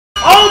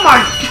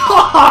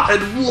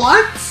god!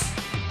 What?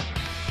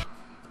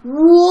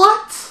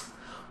 What?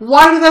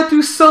 Why did that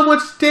do so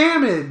much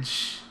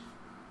damage?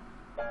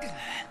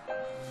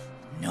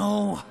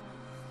 No,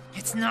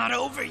 it's not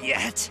over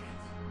yet.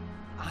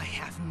 I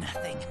have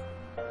nothing.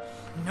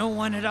 No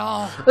one at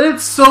all.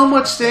 It's so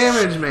much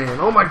damage, man.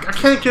 Oh my, I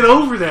can't get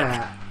over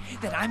that.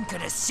 That I'm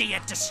gonna see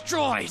it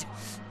destroyed,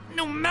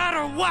 no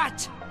matter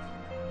what.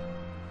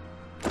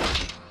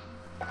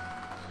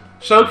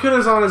 Shokun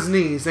is on his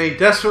knees, and he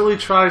desperately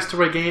tries to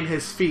regain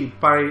his feet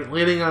by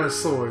leaning on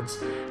his swords,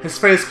 his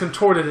face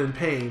contorted in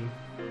pain.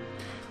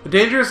 The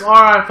dangerous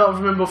aura I felt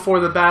from him before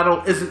the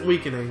battle isn't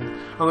weakening.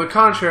 On the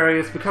contrary,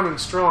 it's becoming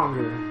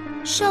stronger.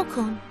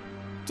 Shokun,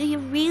 do you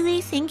really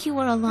think you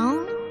were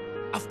alone?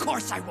 Of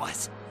course I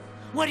was.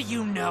 What do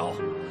you know?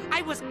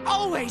 I was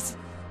always...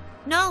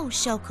 No,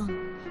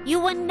 Shokun. You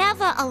were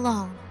never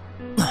alone.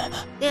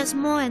 There's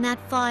more in that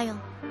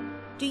file.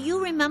 Do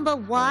you remember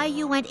why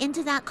you went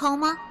into that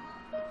coma?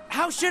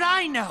 How should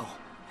I know?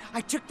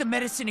 I took the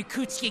medicine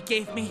Ikutsuki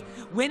gave me,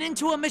 went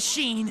into a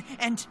machine,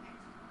 and...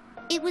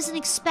 It was an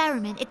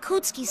experiment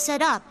Ikutsuki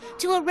set up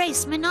to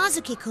erase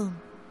Minazuki-kun.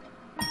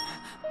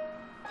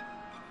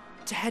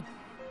 Dad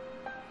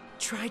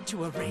tried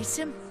to erase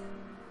him?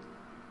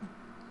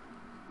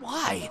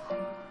 Why?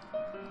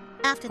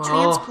 After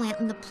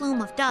transplanting the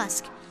Plume of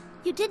Dusk,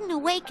 you didn't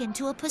awaken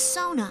to a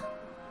persona.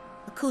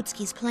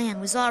 Ikutsuki's plan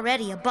was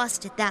already a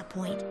bust at that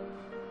point.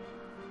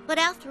 But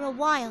after a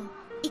while,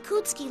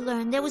 Ikutsuki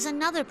learned there was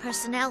another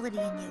personality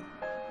in you,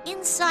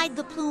 inside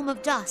the Plume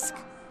of Dusk.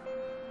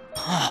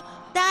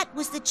 That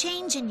was the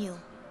change in you.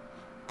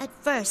 At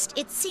first,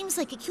 it seems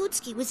like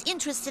Ikutsuki was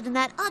interested in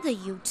that other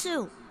you,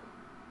 too.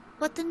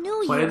 But the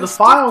new you was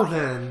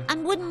different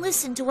and wouldn't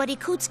listen to what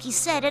Ikutsuki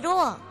said at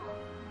all.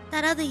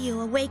 That other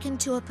you awakened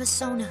to a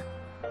persona,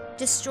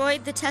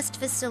 destroyed the test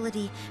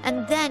facility,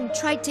 and then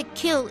tried to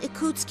kill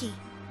Ikutsuki.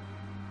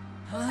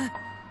 Huh?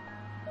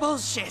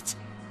 Bullshit!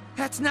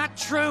 That's not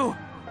true!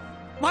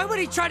 Why would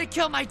he try to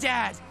kill my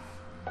dad?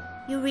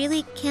 You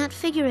really can't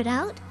figure it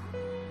out?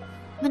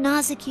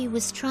 Minazuki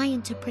was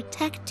trying to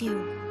protect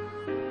you.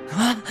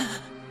 Huh?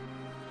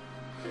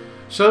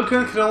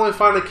 Shogun can only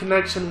find a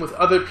connection with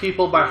other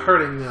people by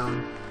hurting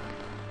them.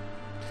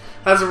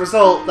 As a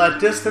result, that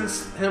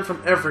distanced him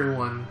from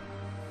everyone.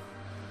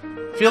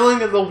 Feeling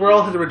that the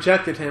world had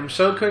rejected him,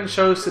 Shogun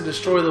chose to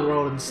destroy the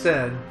world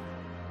instead.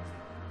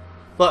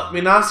 But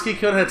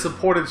Minazuki-kun had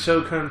supported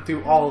Shogun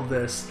through all of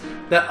this.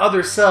 That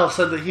other self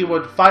said that he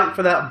would fight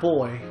for that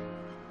boy.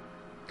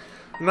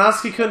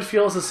 Minazuki-kun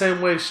feels the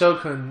same way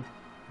Shogun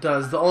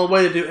does. The only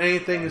way to do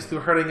anything is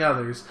through hurting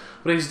others.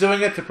 But he's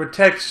doing it to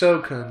protect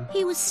Shogun.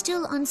 He was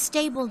still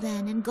unstable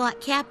then and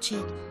got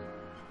captured.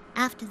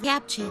 After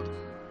that,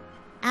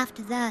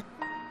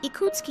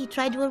 Ikutsuki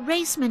tried to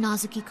erase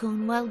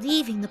Minazuki-kun while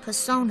leaving the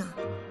persona.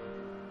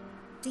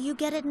 Do you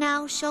get it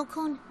now,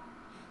 Shokun?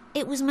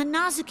 It was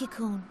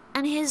Minazuki-kun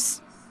and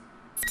his...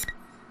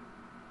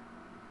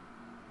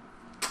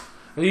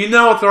 And you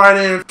know what the right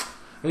answer...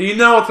 And you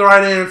know what the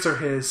right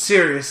answer is,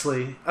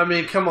 seriously. I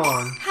mean, come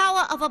on.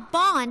 Power of a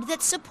bond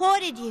that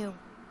supported you.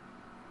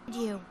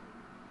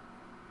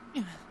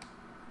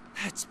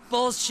 That's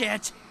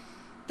bullshit.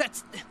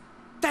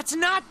 That's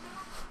not...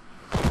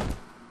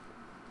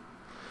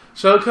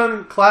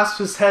 Shogun clasps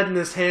his head in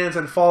his hands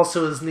and falls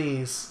to his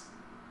knees.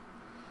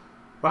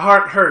 My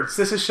heart hurts.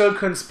 This is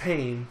Shogun's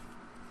pain.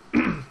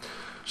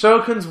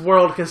 Shogun's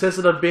world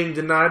consisted of being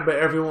denied by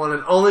everyone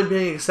and only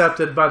being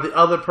accepted by the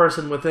other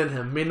person within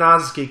him,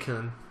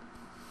 Minazuki-kun.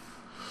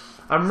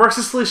 I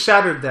mercilessly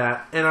shattered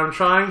that, and I'm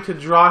trying to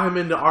draw him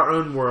into our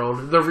own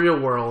world, the real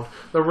world,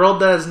 the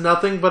world that is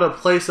nothing but a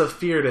place of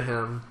fear to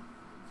him.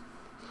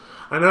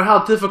 I know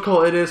how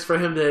difficult it is for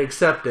him to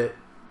accept it.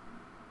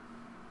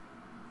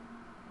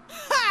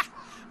 Ha!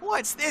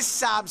 What's this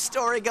sob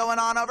story going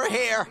on over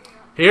here?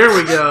 Here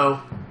we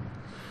go.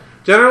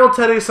 General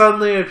Teddy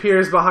suddenly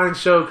appears behind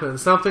Shogun.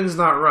 Something's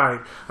not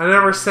right. I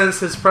never sensed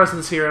his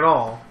presence here at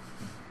all.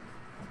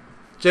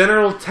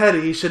 General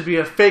Teddy should be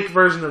a fake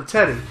version of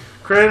Teddy,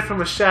 created from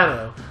a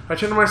shadow. I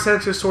turned my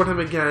sensors toward him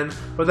again,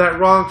 but that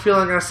wrong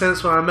feeling I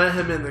sensed when I met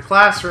him in the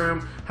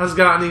classroom has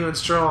gotten even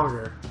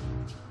stronger.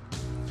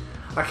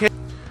 I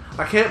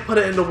can't put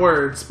it into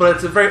words, but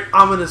it's a very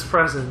ominous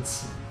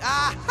presence.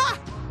 Aha!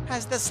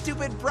 Has the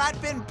stupid brat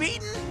been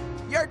beaten?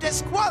 You're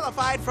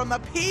disqualified from the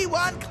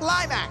P1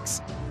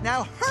 Climax!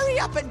 Now hurry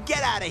up and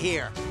get out of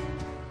here!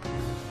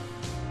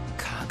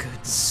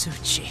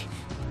 Kagutsuchi.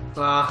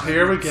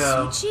 Here we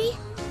go. Kagutsuchi?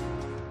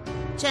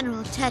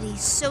 General Teddy,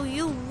 so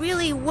you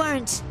really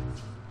weren't...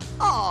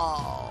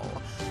 Oh,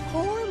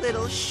 poor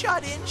little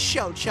shut-in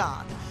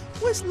Sho-chan.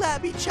 Was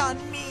Labby-chan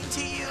mean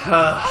to you?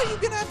 Are you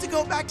gonna have to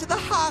go back to the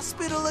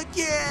hospital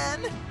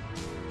again?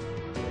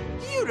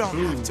 You don't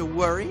have to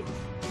worry.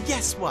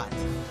 Guess what?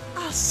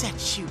 I'll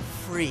set you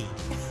free.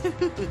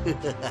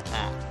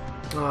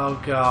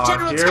 Oh god,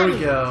 General here Teddy, we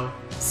go.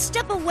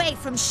 Step away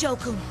from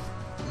Shokun.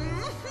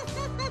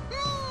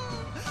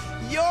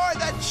 You're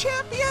the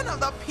champion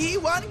of the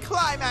P1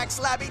 Climax,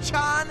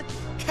 Labby-chan.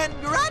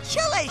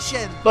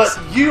 Congratulations! But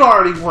you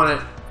already won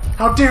it.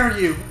 How dare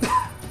you!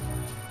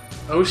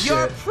 Oh shit.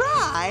 Your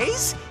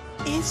prize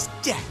is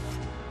death.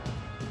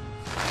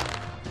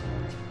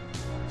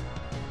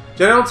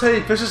 General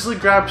Teddy viciously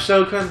grabs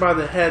Shogun by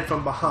the head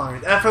from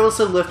behind,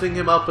 effortlessly lifting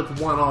him up with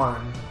one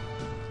arm.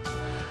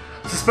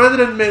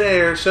 Suspended in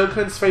midair,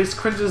 Shokun's face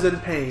cringes in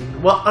pain.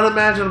 What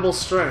unimaginable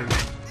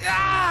strength.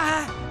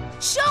 Ah!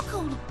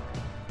 Shokun!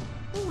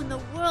 Who in the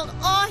world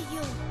are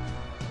you?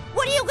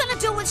 What are you gonna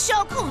do with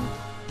Shokun?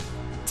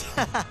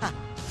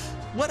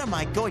 What am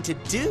I going to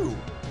do?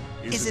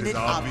 Isn't it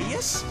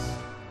obvious?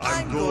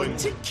 I'm going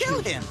to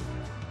kill him.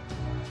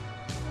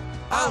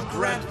 I'll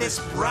grant this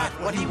brat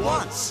what he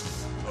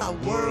wants. A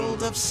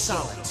world of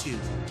solitude.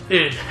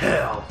 In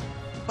hell.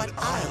 But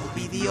I'll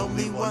be the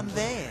only one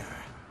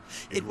there.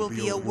 It will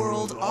be a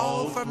world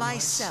all for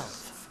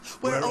myself,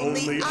 where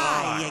only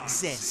I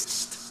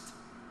exist.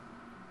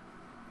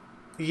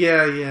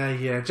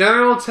 Yeah.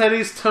 General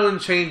Teddy's tone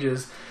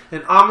changes.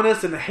 An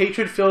ominous and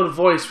hatred-filled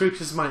voice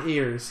reaches my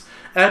ears,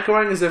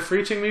 echoing as if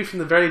reaching me from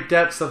the very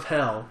depths of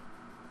hell.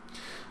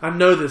 I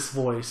know this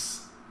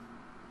voice.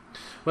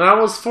 When I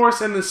was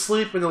forced into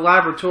sleep in the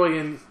laboratory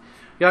in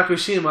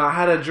Yakushima, I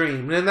had a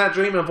dream, and in that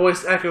dream a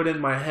voice echoed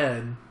in my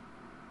head.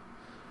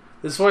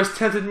 This voice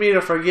tempted me to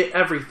forget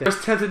everything.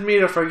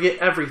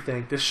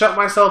 To shut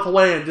myself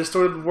away in a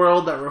distorted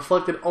world that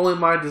reflected only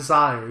my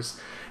desires.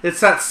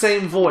 It's that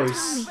same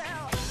voice.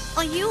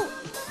 Are you...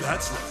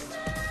 That's right.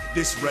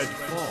 This red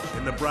fog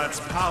and the brat's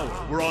power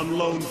were on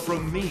loan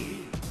from me.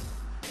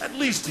 At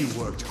least you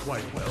worked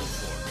quite well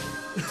for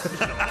me.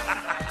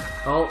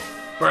 Oh,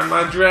 Burn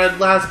My Dread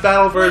Last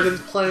Battle version's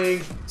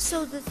playing.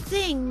 So the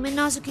thing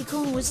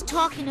Minazuki-kun was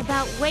talking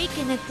about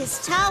waking at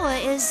this tower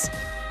is...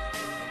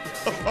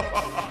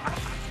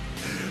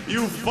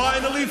 You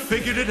finally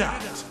figured it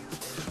out.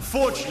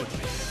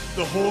 Fortunately,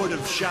 the Horde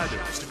of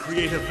Shadows to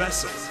create a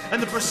vessel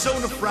and the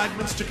Persona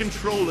fragments to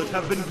control it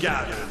have been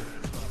gathered.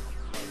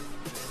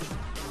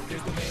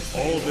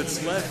 All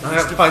that's left I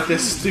have to fight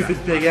this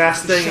stupid big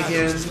ass thing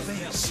again.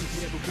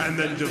 And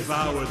then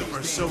devour the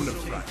Persona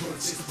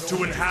fragments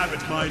to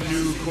inhabit my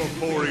new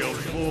corporeal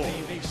form.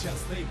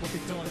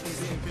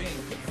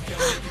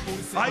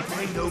 I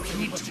pay no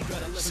heed to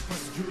others.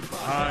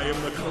 I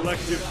am the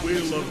collective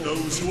will of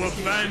those who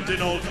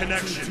abandon all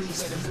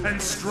connections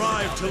and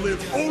strive to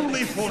live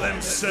only for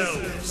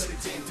themselves.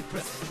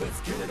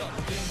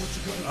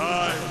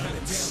 I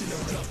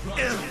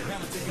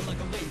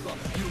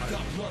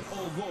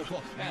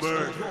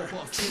murder,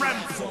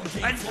 trample,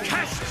 and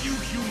cast you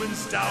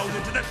humans down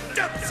into the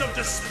depths of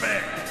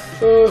despair.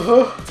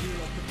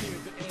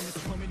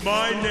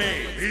 My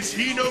name is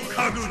Hino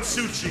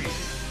Kagutsuchi.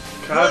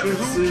 One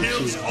who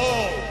kills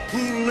all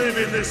who live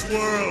in this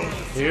world.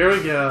 Here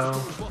we go.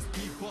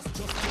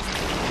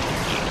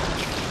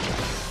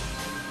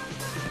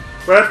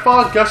 Red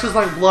fog gushes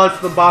like blood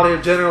from the body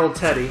of General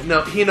Teddy,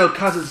 no, Hino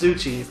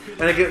Kagutsuchi,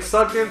 and it gets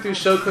sucked in through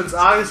Shokun's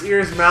eyes,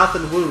 ears, mouth,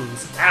 and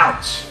wounds.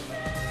 Ouch!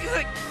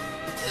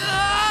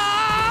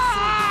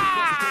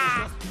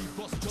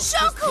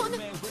 Shokun!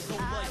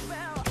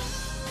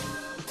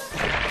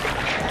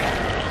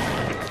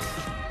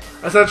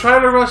 As I try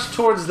to rush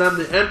towards them,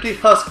 the empty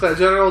husk that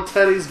General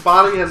Teddy's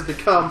body has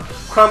become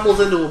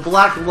crumbles into a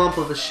black lump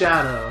of a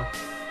shadow.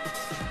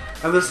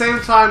 At the same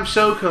time,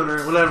 Shokun,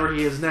 or whatever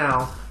he is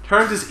now,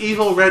 turns his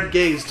evil red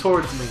gaze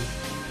towards me.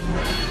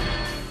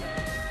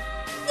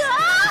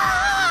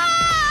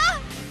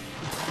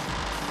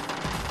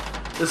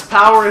 This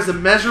power is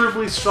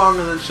immeasurably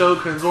stronger than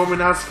Shokun's or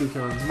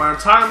Minazuki-kun's. My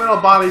entire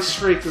mental body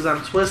shrieks as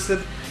I'm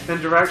twisted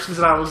in directions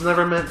that I was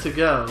never meant to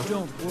go.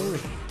 Don't worry.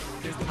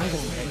 I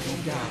won't let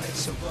you die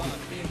so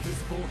quickly.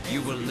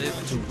 You will live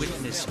to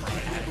witness my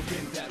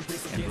advent,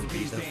 and will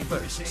be the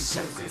first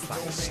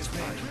sacrifice to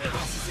my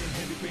house.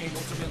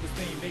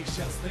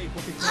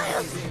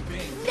 I'll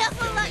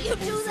never let you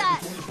do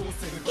that!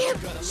 Give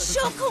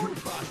Shokun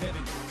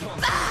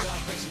back!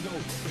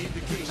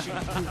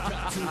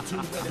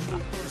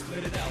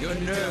 Your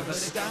nerve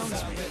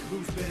astounds me,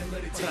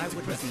 but I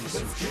wouldn't be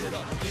so sure.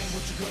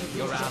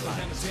 Your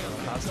allies are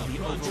about to be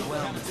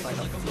overwhelmed by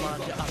the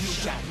flood of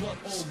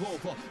shadows.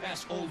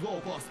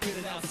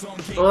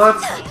 Well,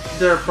 that's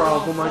their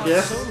problem, I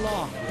guess. So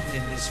long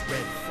within this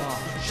red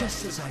fog,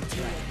 just as I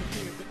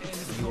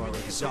planned. You are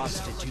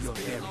exhausted to your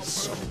very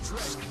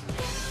souls.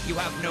 You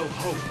have no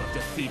hope of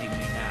defeating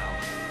me now.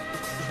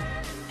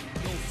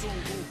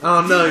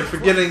 Oh no, you're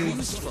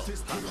forgetting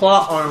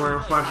plot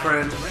armor, my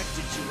friend.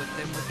 Directed you at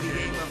them with the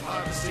aim of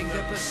harvesting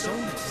their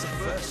personas at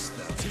first,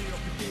 though.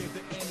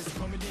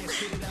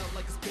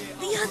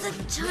 The other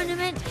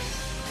tournament,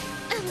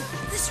 and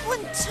this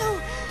one too.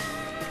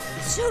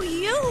 So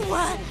you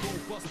were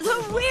the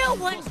real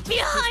one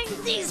behind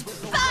these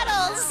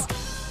battles!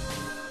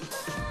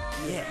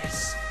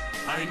 Yes,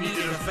 I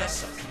needed a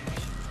vessel.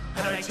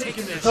 Had I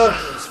taken their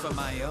shadows for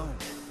my own,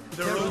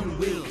 their own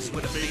wills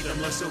would have made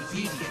them less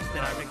obedient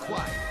than I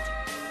required.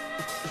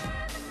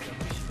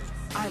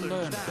 I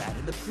learned that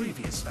in the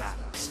previous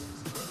battles.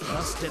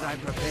 Thus did I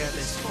prepare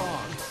this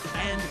fog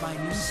and my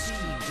new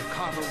scheme to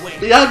carve away.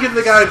 Yeah, I'll give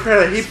the guy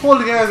credit. He pulled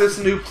together this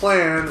new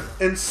plan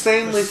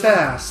insanely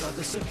fast.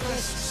 The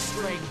suppressed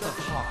strength of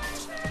heart.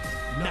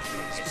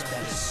 Nothing is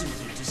better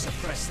suited to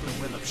suppress the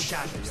will of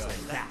shadows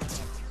than that.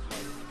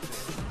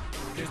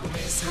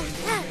 So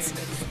that's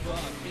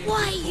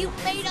why you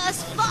made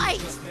us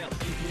fight!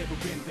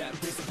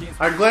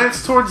 I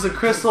glanced towards the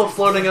crystal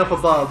floating up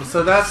above,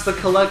 so that's the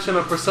collection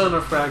of persona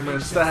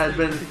fragments that had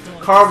been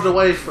carved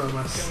away from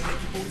us.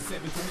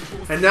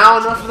 And now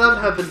enough of them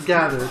have been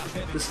gathered.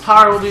 This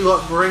power will be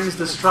what brings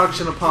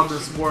destruction upon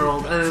this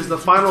world, and is the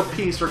final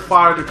piece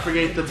required to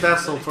create the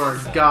vessel for our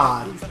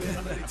god.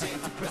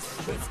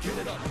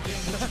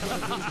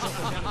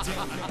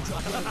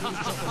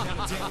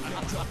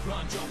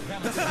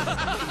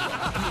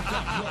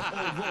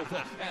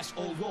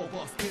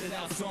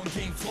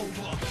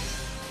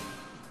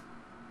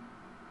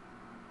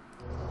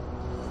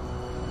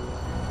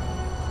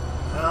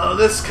 Oh,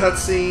 this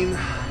cutscene.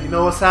 You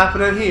know what's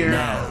happening here.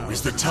 Now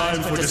is the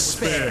time for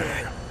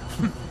despair.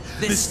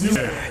 This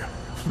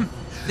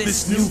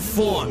new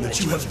form that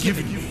you have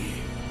given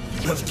me.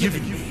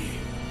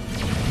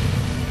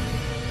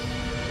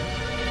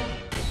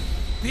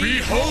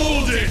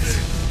 Behold it!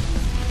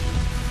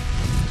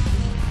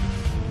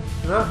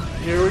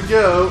 Here we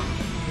go.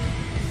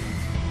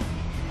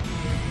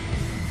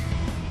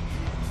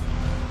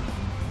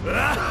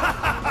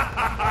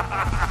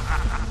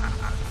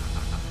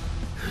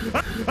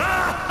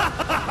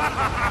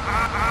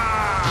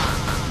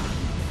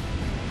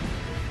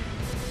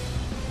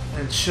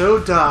 And Cho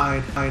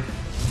died. Because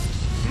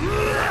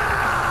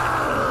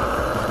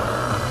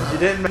you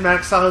didn't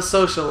max out his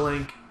social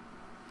link.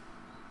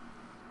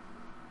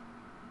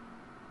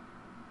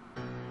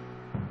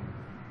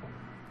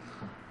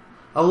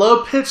 A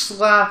low-pitched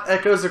laugh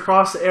echoes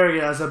across the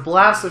area as a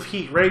blast of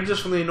heat rages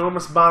from the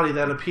enormous body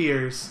that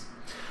appears.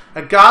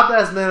 A god that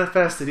has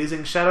manifested,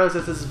 using shadows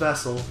as his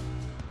vessel.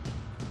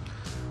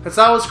 Since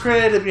I was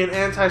created to be an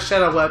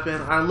anti-shadow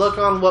weapon, I look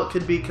on what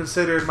could be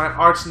considered my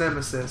arch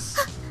nemesis.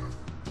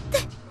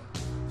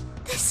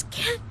 This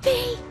can't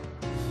be.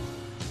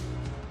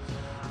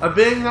 A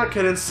being that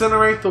could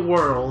incinerate the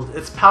world.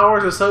 Its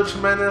powers are so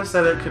tremendous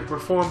that it could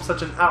perform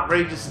such an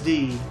outrageous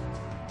deed.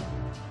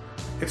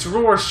 Its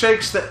roar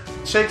shakes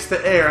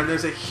the air, and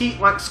there's a heat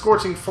like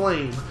scorching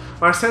flame.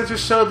 My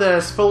sensors show that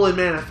it's fully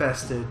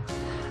manifested.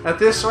 At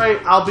this rate,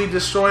 I'll be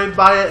destroyed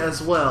by it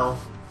as well.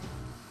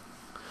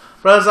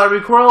 But as I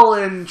recoil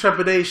in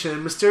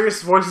trepidation,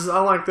 mysterious voices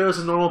unlike those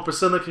in normal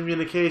persona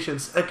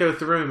communications echo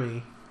through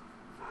me.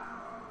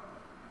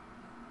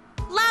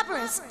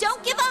 Labrys,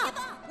 don't give up!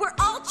 We're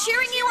all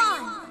cheering you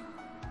on!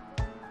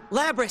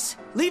 Labrys,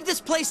 leave this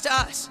place to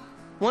us.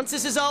 Once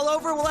this is all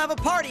over, we'll have a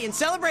party and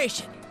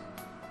celebration.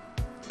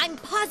 I'm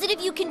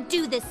positive you can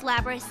do this,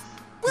 Labrys.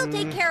 We'll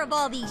take care of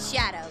all these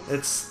shadows.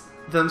 It's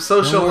them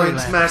social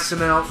links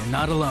maxing out. You're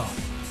not alone.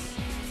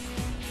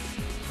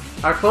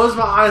 I close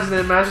my eyes and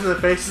imagine the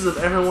faces of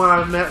everyone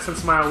I've met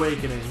since my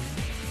awakening.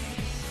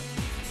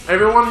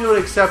 Everyone who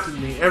had accepted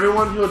me,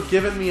 everyone who had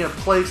given me a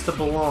place to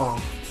belong.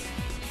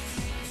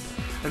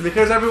 And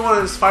because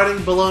everyone is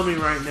fighting below me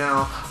right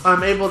now,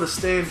 I'm able to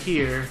stand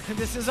here.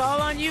 This is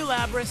all on you,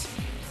 Labrys.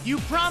 You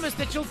promised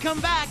that you'll come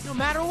back no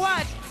matter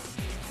what.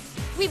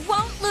 We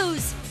won't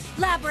lose!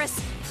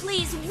 Labrys,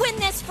 please win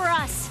this for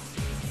us!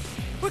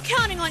 We're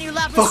counting on you,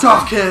 Labrys. Fuck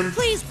off, Ken!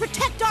 Please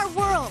protect our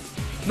world!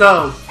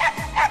 No!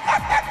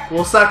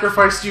 We'll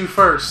sacrifice you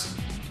first.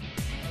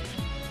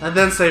 And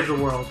then save the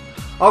world.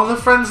 All the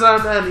friends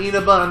that I met in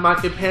Inaba and my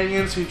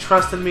companions who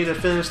trusted me to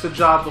finish the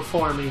job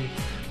before me.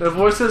 Their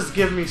voices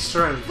give me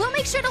strength. We'll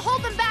make sure to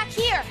hold them back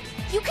here!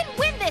 You can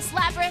win this,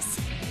 Labrys!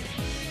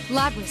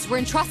 Labrys, we're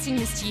entrusting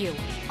this to you.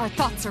 Our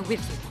thoughts are with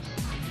you.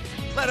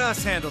 Let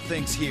us handle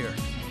things here.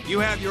 You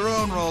have your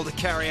own role to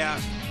carry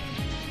out.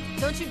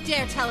 Don't you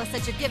dare tell us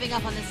that you're giving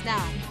up on this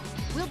now.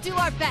 We'll do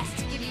our best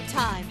to give you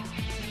time.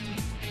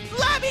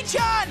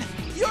 Labby-chan!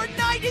 Your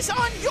knight is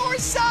on your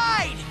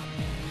side!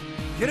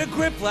 Get a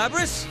grip,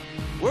 Labrys.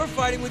 We're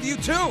fighting with you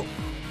too.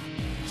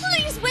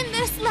 Please win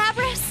this,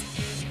 Labrys!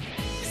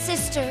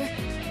 Sister,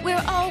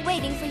 we're all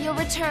waiting for your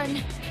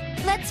return.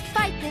 Let's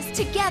fight this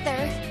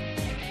together.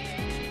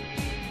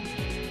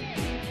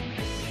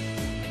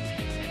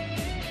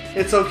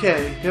 It's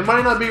okay. They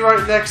might not be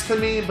right next to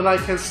me, but I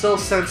can still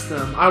sense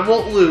them. I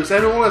won't lose.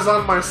 Everyone is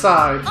on my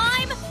side.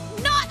 I'm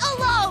not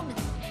alone!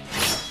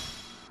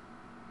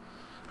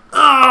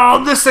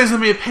 Oh, this thing's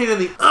gonna be a pain in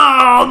the...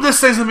 Oh, this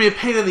thing's gonna be a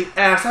pain in the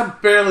ass. I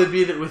barely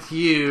beat it with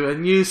you,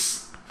 and you...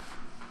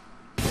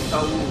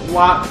 A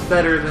lot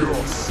better than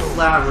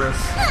Labrys.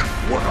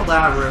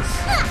 Labrys.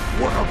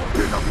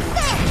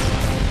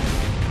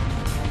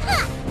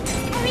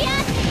 Hurry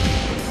up!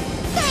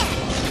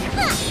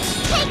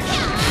 Take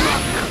him!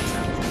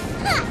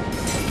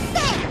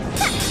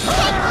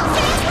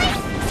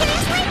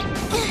 Seriously?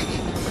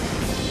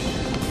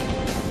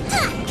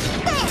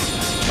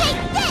 Take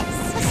this!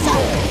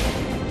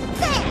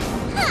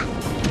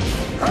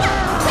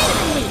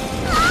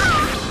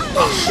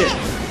 Oh shit.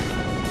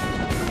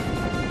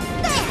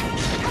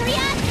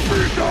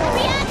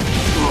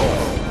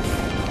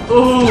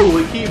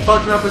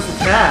 fucking up his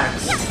attacks.